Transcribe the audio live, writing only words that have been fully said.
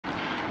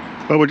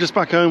Well, we're just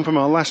back home from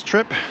our last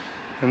trip,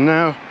 and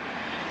now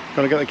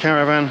got to get the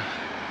caravan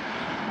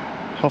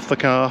off the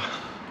car,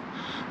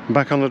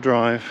 back on the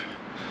drive.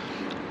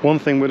 One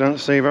thing we don't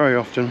see very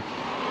often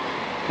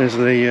is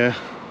the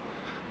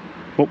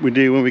what we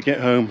do when we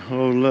get home.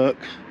 Oh look,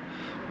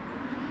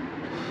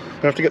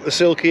 we have to get the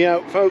silky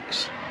out,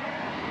 folks.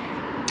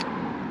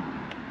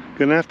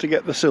 Gonna have to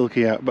get the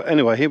silky out, but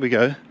anyway, here we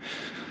go.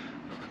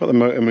 Got the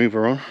motor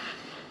mover on.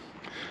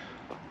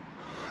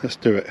 Let's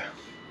do it.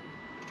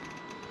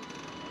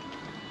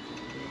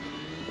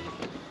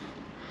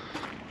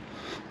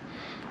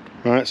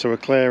 Right, so we're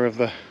clear of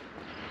the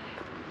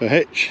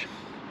hitch.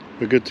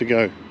 We're good to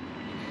go.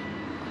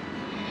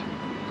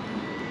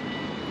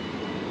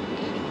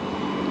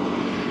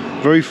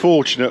 Very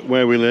fortunate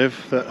where we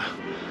live that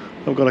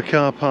I've got a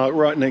car park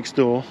right next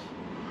door.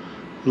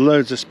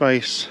 Loads of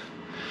space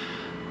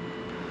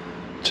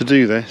to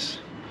do this.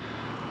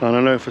 And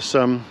I know for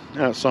some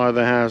outside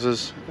their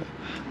houses,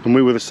 and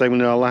we were the same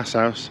in our last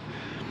house,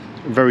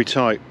 very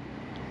tight.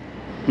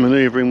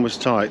 Manoeuvring was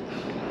tight.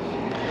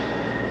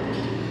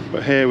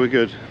 But here we're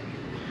good.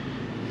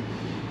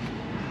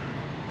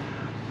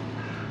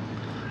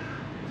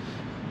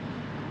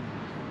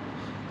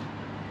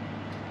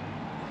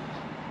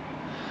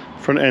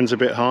 Front end's a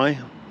bit high.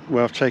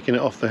 Well, I've taken it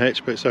off the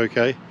hitch, but it's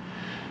okay.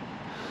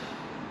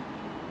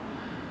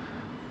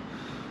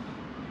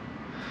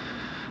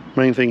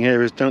 Main thing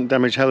here is don't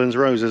damage Helen's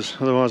roses,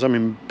 otherwise I'm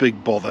in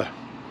big bother.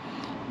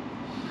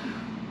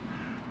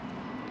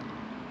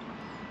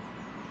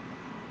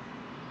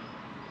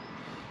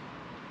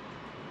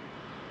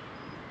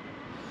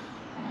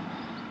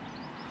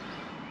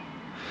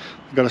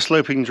 I've got a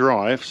sloping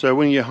drive, so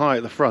when you're high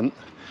at the front,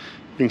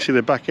 you can see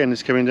the back end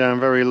is coming down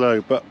very low,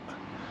 but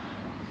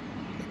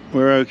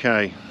we're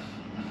okay.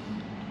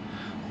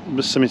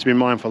 Just something to be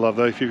mindful of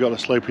though if you've got a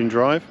sloping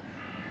drive.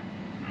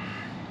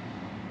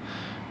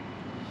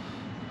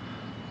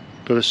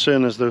 But as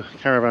soon as the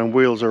caravan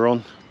wheels are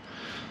on,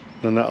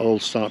 then that'll all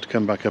start to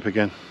come back up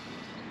again.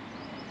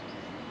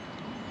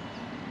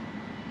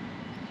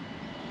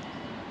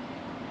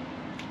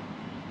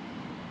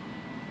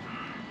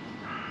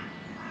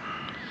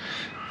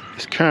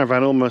 This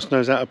caravan almost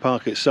knows how to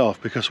park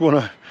itself, because when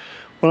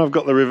I've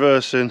got the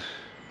reversing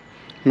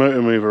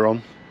motor mover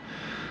on,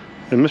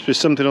 there must be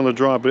something on the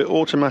drive, but it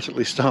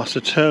automatically starts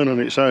to turn on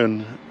its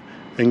own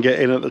and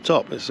get in at the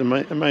top. It's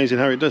amazing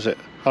how it does it.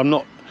 I'm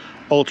not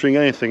altering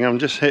anything, I'm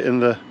just hitting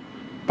the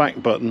back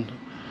button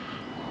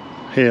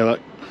here,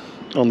 like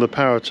on the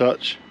power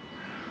touch,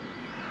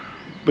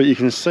 but you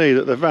can see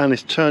that the van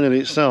is turning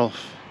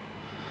itself,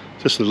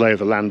 just the lay of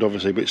the land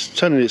obviously, but it's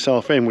turning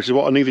itself in, which is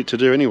what I need it to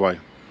do anyway.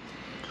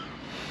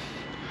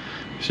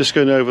 It's just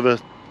going over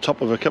the top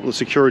of a couple of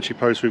security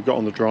posts we've got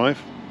on the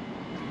drive.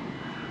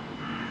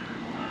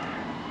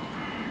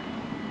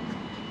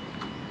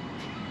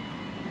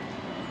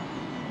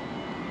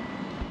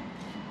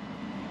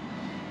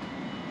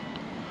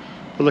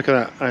 But look at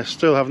that, I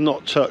still have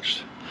not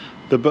touched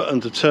the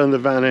button to turn the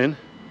van in,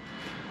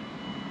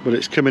 but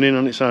it's coming in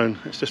on its own.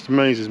 It just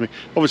amazes me.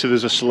 Obviously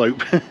there's a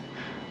slope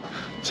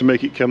to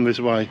make it come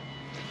this way.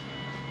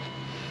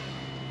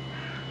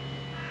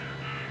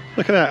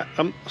 Look at that,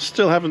 I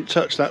still haven't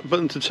touched that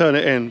button to turn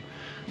it in.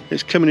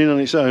 It's coming in on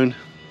its own.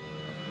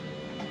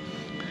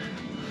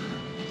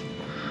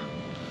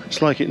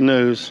 It's like it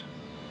knows.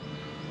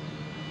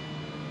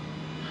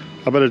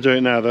 I better do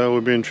it now though,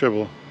 we'll be in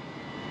trouble.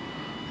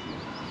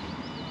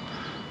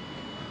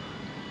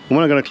 And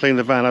when I'm going to clean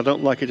the van, I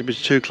don't like it to be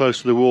too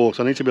close to the wall,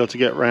 so I need to be able to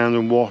get round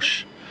and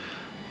wash.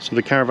 So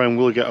the caravan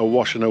will get a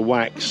wash and a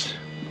wax.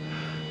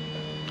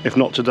 If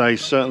not today,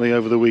 certainly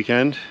over the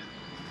weekend.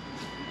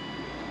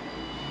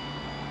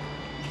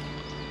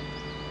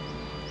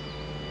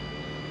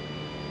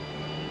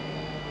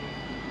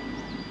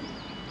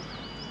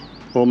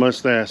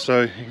 Almost there,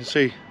 so you can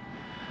see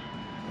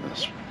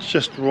that's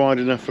just wide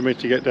enough for me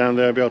to get down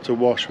there and be able to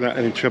wash without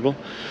any trouble.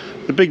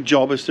 The big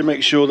job is to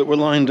make sure that we're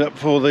lined up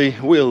for the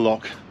wheel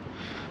lock.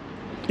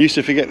 I used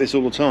to forget this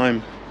all the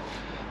time.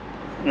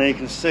 Now you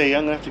can see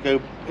I'm going to have to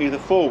go either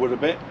forward a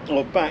bit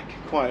or back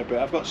quite a bit.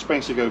 I've got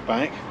space to go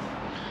back,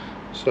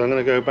 so I'm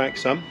going to go back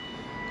some.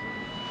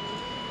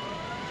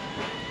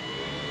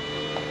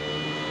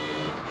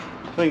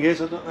 The thing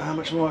is, I don't know how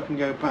much more I can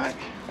go back.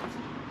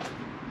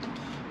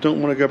 Don't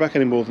want to go back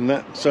any more than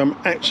that, so I'm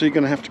actually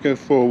going to have to go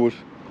forward.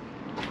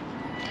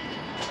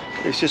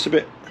 It's just a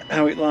bit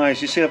how it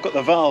lies. You see I've got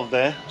the valve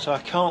there, so I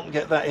can't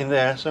get that in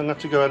there, so I'm going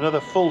to have to go another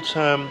full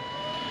turn,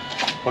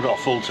 well not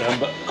a full turn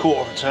but a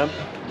quarter of a turn,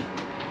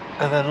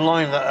 and then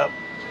line that up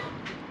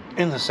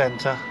in the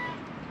centre.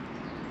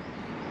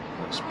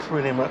 That's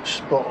pretty much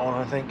spot on,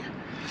 I think,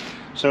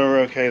 so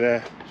we're okay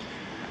there.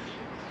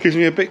 Gives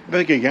me a bit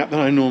bigger gap than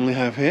I normally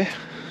have here.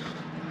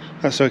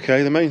 That's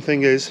okay. The main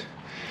thing is,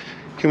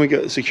 can we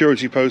get the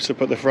security post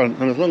up at the front?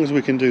 And as long as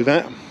we can do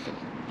that,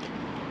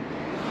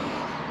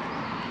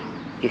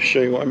 just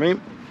show you what I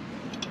mean.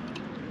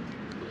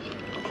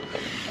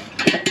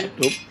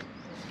 Oh,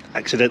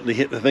 accidentally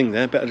hit the thing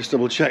there, better just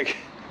double check.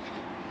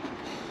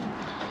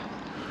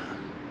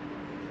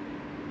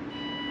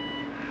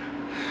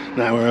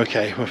 Now we're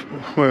okay,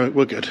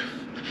 we're good.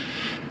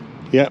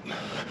 Yep,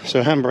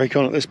 so handbrake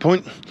on at this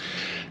point,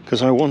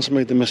 because I once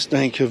made the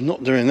mistake of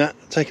not doing that,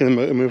 taking the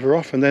motor mover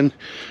off, and then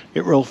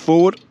it rolled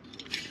forward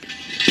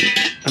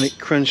and it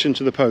crunched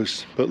into the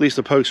post. But at least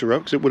the posts are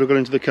up, because it would have gone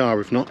into the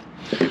car if not.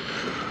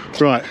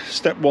 Right,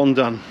 step one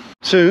done.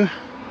 Two,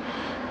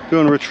 go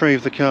and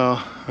retrieve the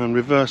car and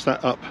reverse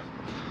that up.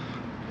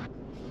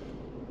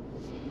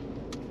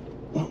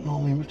 Not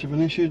normally much of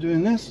an issue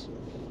doing this.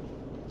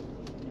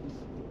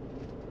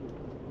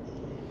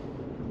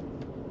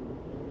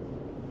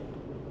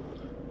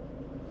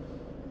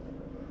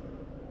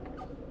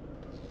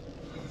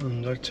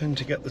 And I tend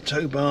to get the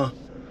tow bar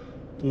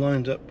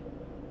lined up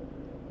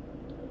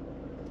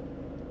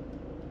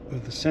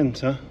with the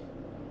centre.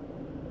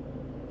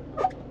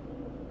 There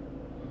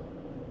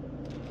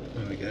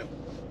we go.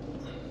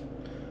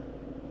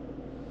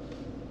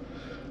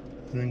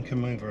 And then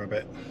come over a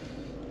bit.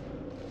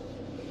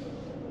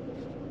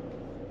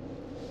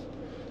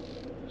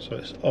 So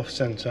it's off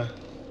centre.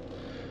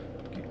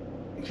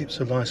 Keeps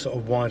a nice sort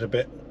of wider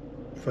bit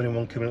for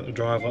anyone coming up the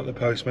drive like the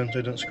postman, so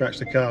he doesn't scratch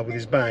the car with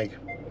his bag.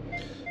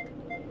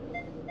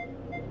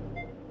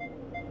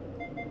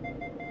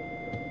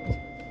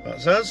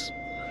 That's us.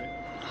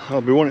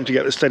 I'll be wanting to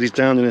get the steadies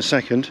down in a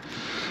second,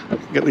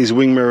 get these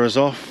wing mirrors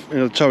off, you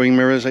know, towing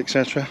mirrors,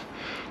 etc.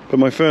 But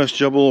my first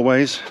job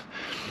always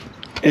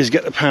is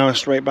get the power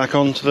straight back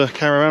onto the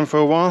caravan for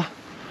a while,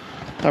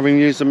 having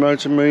used the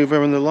motor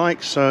mover and the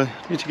like. So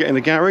I need to get in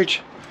the garage,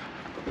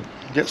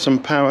 get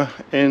some power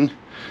in,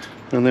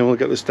 and then we'll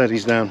get the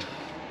steadies down.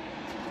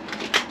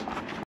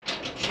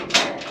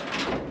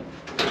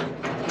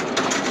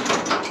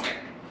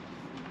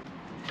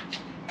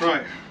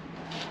 Right,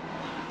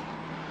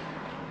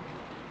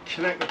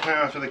 connect the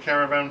power to the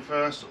caravan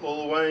first,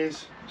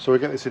 always. So we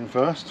get this in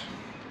first.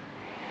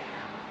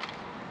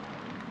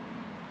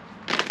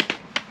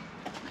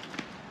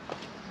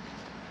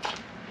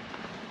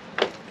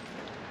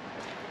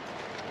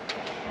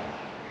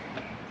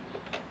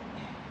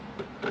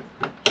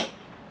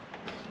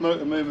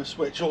 Motor mover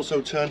switch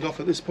also turned off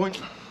at this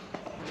point.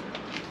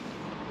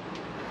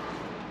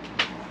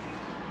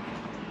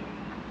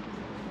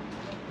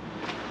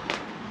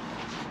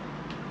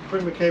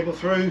 Bring the cable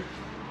through.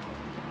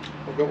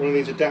 I've got one of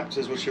these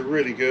adapters which are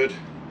really good,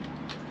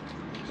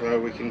 so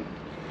we can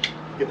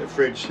get the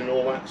fridge and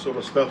all that sort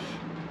of stuff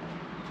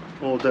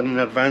all done in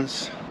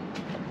advance.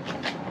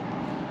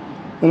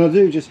 And I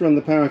do just run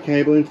the power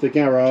cable into the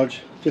garage,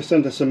 just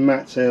under some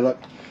mats here, look,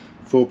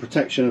 for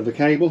protection of the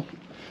cable,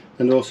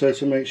 and also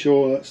to make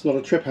sure that's not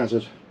a trip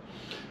hazard.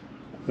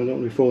 I don't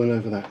want to be falling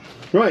over that.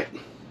 Right,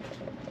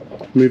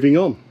 moving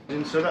on.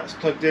 And so that's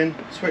plugged in,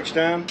 switch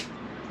down,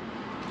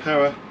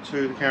 power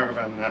to the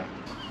caravan now.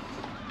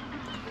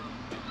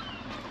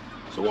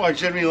 So what I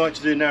generally like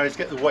to do now is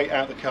get the weight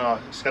out of the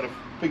car. It's got a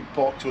big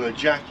box with a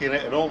jack in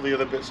it and all the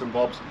other bits and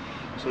bobs.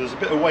 So there's a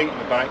bit of weight in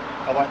the back.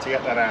 I like to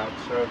get that out,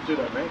 so I'll do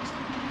that next.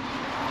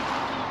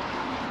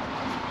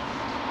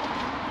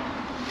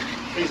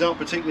 These aren't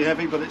particularly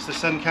heavy, but it's the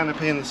sun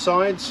canopy and the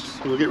sides,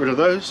 so we'll get rid of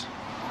those.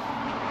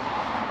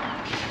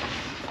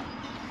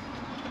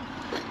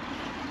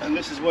 And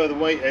this is where the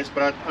weight is,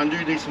 but I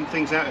do need some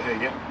things out of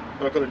here yet.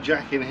 But I've got a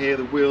jack in here,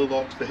 the wheel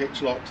locks, the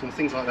hitch locks and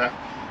things like that,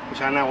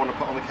 which I now want to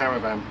put on the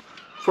caravan.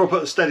 Before I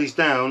put the steadies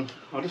down,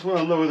 I just want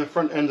to lower the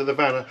front end of the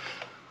van.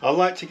 I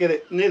like to get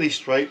it nearly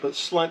straight but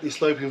slightly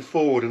sloping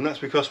forward, and that's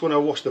because when I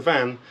wash the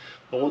van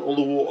I want all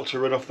the water to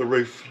run off the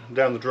roof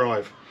down the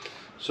drive.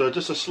 So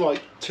just a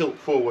slight tilt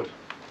forward.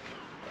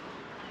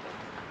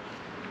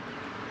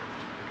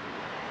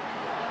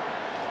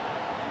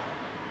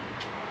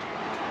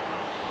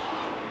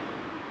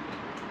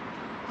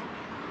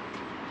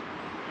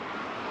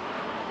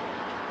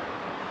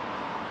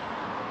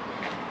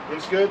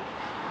 Looks good.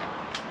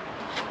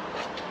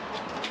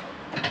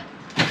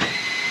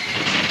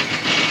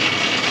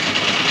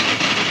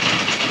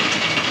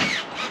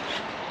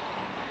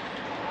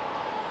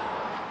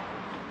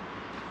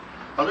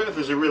 I don't know if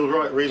there's a real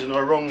right reason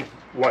or a wrong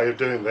way of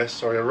doing this,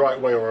 sorry, a right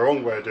way or a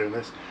wrong way of doing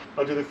this.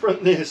 I do the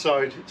front near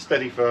side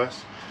steady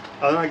first,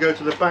 and then I go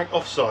to the back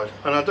off side,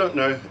 and I don't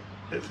know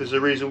if there's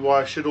a reason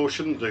why I should or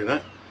shouldn't do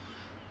that.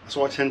 That's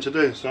what I tend to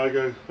do. So I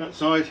go that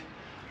side,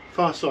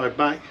 far side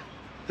back,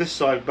 this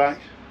side back,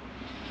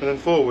 and then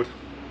forward.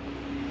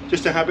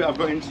 Just a habit I've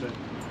got into.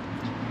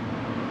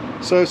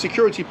 So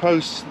security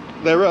posts,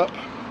 they're up,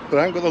 but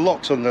I haven't got the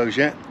locks on those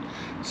yet,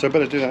 so I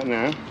better do that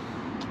now.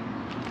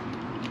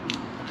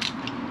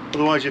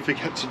 Otherwise you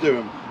forget to do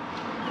them.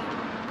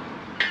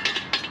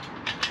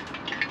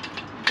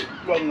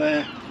 One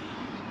there.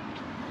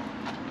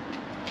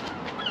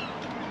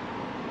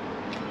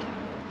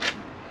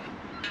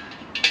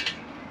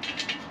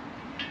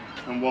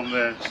 And one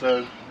there,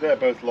 so they're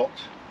both locked.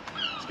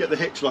 Let's get the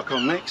hitch lock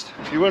on next.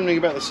 If you're wondering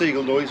about the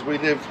seagull noise, we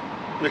live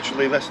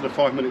literally less than a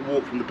 5-minute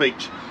walk from the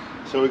beach,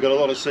 so we've got a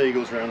lot of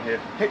seagulls around here.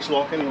 Hitch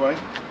lock anyway.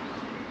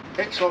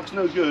 Hitch lock's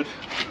no good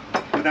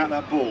without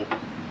that ball.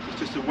 It's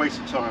just a waste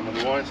of time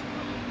otherwise.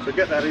 So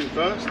get that in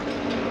first.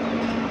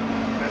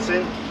 That's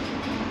in.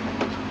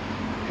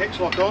 hitch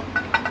lock on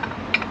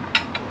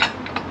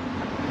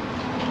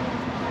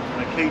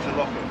and a key to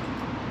lock it.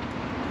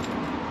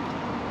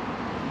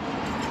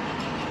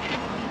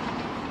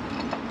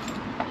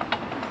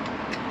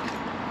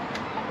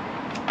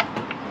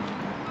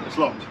 It's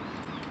locked.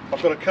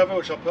 I've got a cover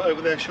which I'll put over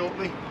there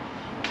shortly,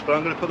 but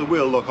I'm going to put the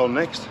wheel lock on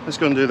next. Let's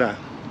go and do that.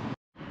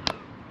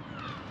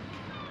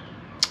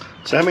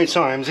 So how many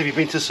times have you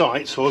been to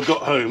sites or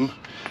got home,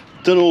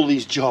 done all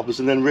these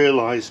jobs and then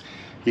realise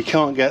you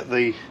can't get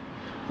the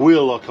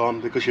wheel lock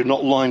on because you've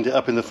not lined it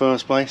up in the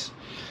first place?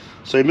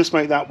 So you must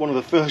make that one of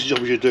the first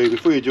jobs you do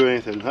before you do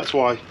anything. That's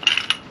why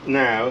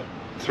now,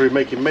 through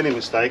making many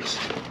mistakes,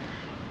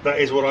 that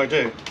is what I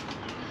do.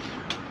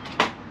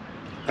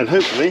 And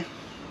hopefully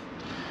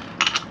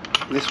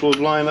this will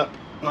line up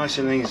nice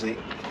and easy.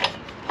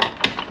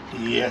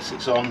 Yes,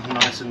 it's on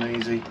nice and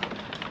easy.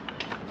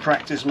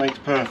 Practice makes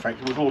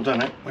perfect. We've all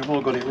done it. We've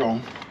all got it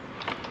wrong.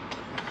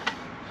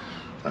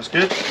 That's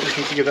good. Just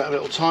need to give that a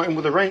little tighten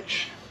with a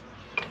wrench.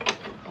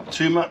 Not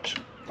too much.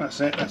 That's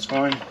it. That's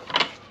fine.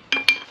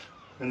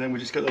 And then we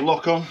just get the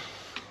lock on,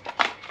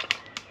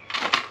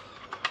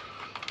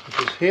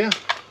 which is here.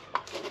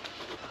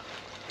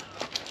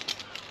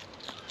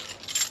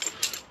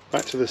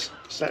 Back to this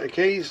set of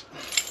keys.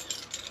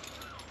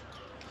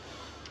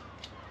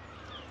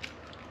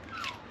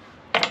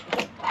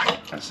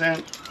 That's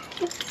it.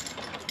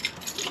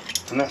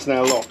 And that's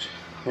now locked.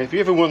 Now, if you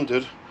ever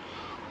wondered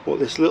what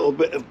this little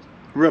bit of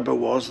rubber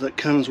was that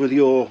comes with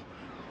your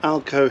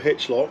Alco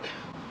hitch lock,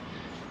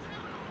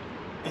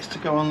 it's to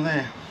go on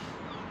there.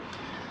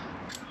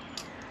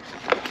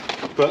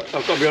 But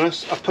I've got to be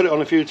honest, I've put it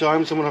on a few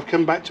times and when I've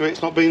come back to it,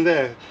 it's not been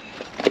there.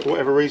 For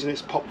whatever reason,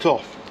 it's popped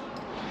off.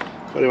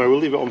 But anyway, we'll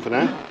leave it on for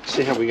now,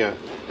 see how we go.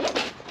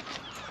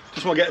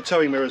 Just want to get the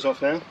towing mirrors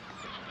off now.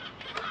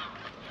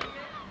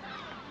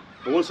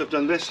 But once I've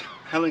done this,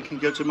 Helen can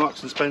go to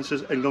Marks and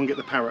Spencer's and go and get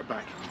the parrot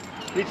back.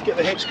 I need to get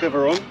the hitch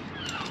cover on,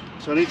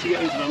 so I need to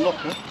get into the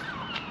locker.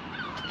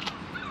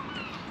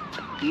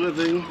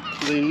 Loving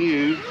the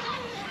new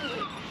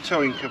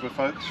towing cover,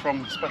 folks,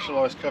 from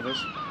Specialised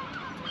Covers.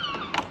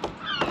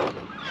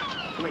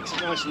 Makes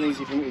it nice and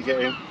easy for me to get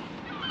in.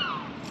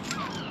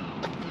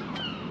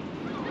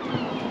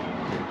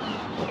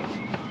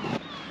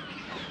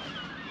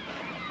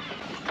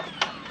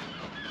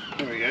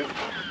 There we go.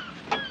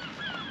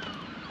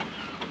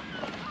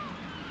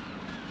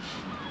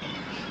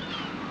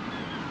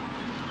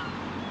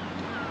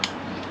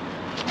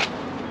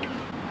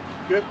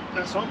 Good,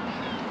 that's on.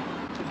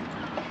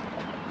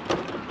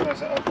 Close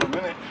that up for a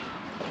minute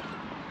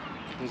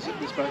and zip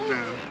this back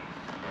down.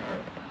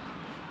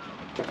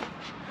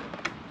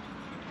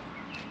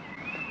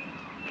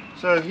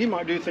 So you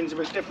might do things a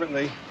bit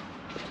differently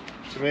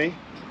to me.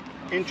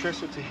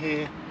 Interested to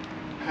hear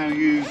how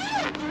you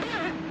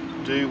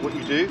do what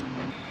you do.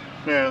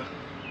 Now,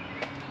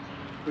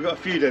 we've got a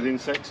few dead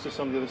insects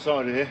just on the other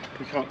side of here.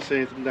 We can't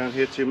see them down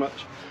here too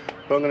much.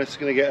 But I'm just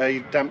going to get a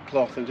damp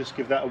cloth and just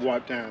give that a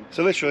wipe down.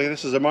 So literally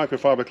this is a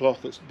microfiber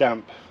cloth that's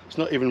damp. It's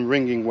not even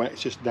wringing wet,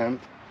 it's just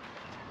damp.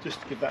 Just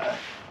to give that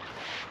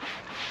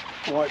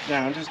a wipe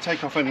down, just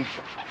take off any,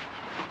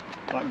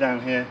 like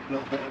down here, a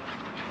little bit of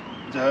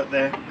dirt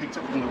there, picked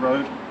up from the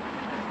road.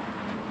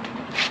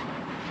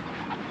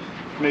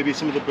 Maybe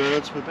some of the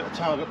birds with a bit of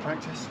target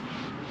practice.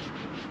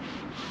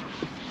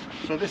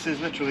 So this is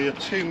literally a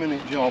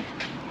 2-minute job.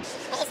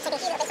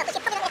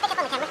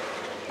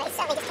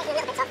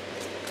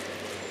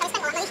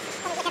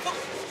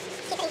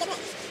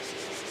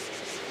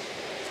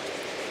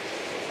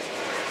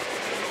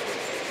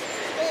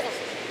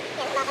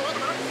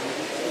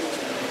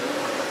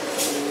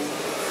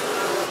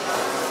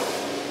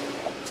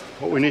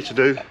 What we need to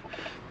do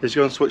is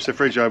go and switch the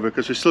fridge over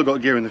because we've still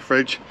got gear in the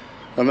fridge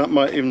and that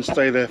might even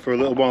stay there for a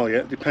little while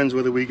yet. Depends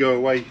whether we go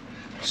away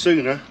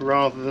sooner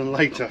rather than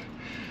later.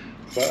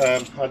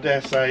 But I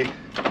dare say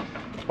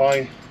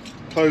by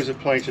close of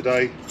play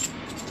today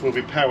we'll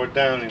be powered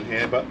down in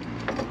here, but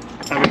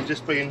having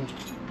just been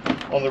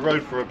on the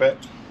road for a bit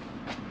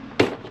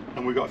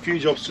and we've got a few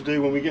jobs to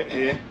do when we get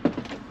here,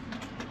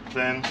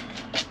 then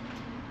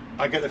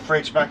I get the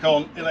fridge back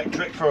on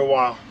electric for a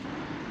while.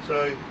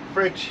 So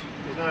fridge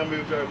is now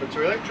moved over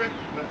to electric,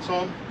 that's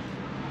on,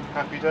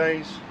 happy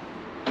days.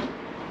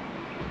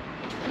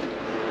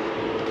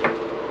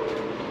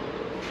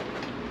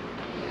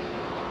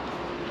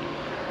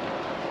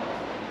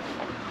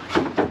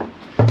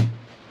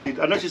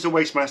 I noticed the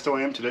Wastemaster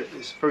I emptied it,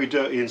 it's very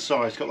dirty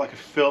inside, it's got like a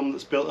film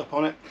that's built up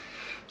on it.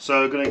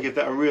 So I'm going to give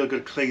that a real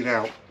good clean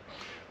out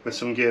with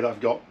some gear that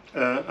I've got.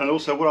 And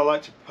also what I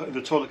like to put in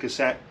the toilet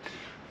cassette,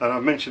 and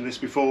I've mentioned this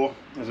before,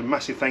 there's a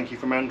massive thank you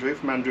from Andrew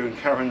and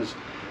Karen's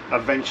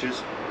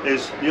Adventures,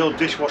 is the old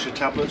dishwasher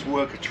tablets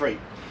work a treat.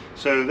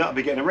 So that'll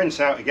be getting a rinse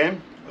out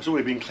again. It's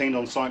already been cleaned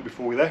on site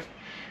before we left.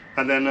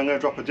 And then I'm going to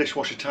drop a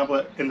dishwasher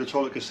tablet in the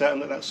toilet cassette and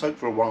let that soak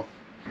for a while.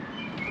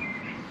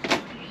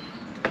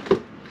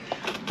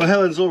 Well,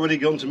 Helen's already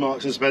gone to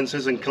Marks and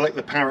Spencer's and collect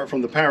the parrot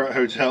from the Parrot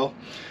Hotel.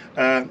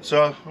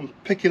 So I'm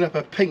picking up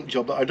a pink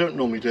job that I don't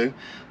normally do.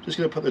 I'm just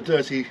going to put the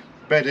dirty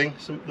bedding,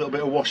 some little bit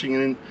of washing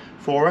in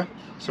for her,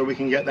 so we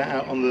can get that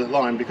out on the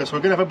line, because we're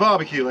going to have a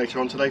barbecue later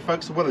on today,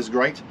 folks. The weather's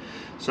great,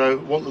 so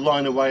want the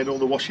line away and all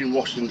the washing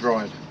washed and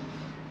dried.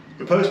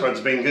 The postman's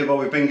been good while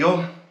we've been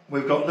gone.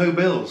 We've got no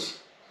bills.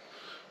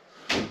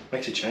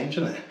 Makes a change,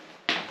 doesn't it?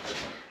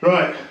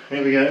 Right,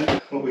 here we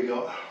go. What we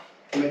got?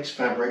 Mixed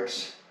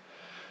fabrics.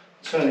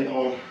 Turn it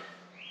on.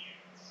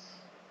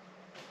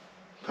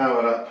 Power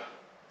it up.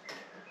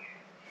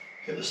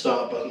 Hit the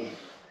start button.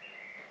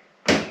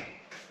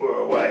 We're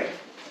away.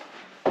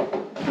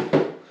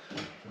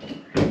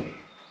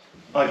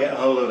 I get a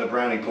whole load of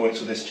brownie points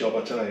for this job,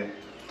 I tell you.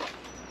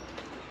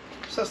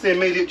 So that's the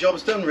immediate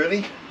job's done,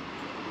 really.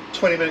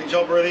 20-minute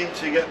job really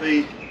to get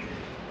the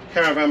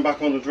caravan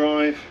back on the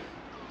drive.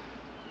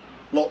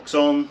 Locks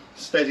on,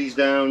 steadies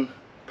down,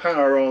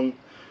 power on,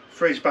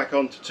 fridge back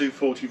on to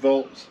 240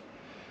 volts.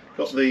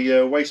 Got the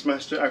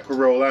Wastemaster Aqua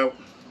roll out.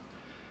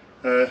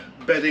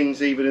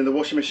 Beddings even in the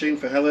washing machine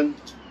for Helen.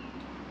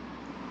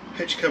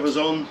 Hitch covers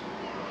on.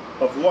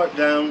 I've wiped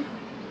down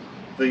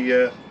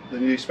the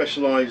new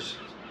Specialized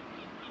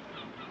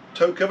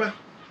tow cover.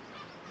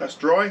 That's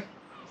dry.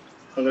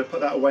 I'm going to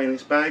put that away in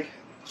its bag,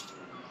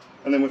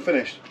 and then we're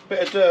finished.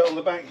 Bit of dirt on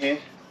the back here.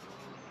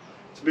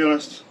 To be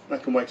honest,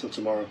 that can wait till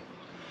tomorrow.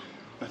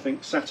 I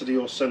think Saturday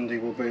or Sunday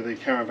will be the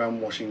caravan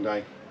washing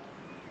day.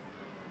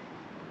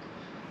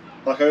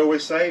 Like I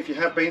always say, if you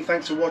have been,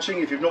 thanks for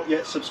watching. If you've not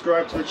yet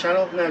subscribed to the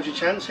channel, now's your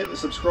chance. Hit the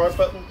subscribe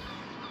button,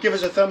 give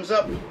us a thumbs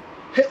up,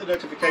 hit the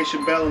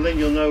notification bell, and then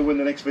you'll know when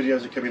the next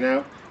videos are coming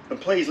out. And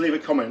please leave a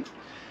comment.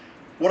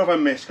 What have I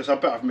missed? Because I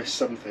bet I've missed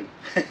something.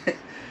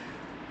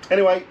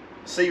 Anyway,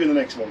 see you in the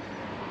next one.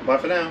 Bye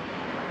for now.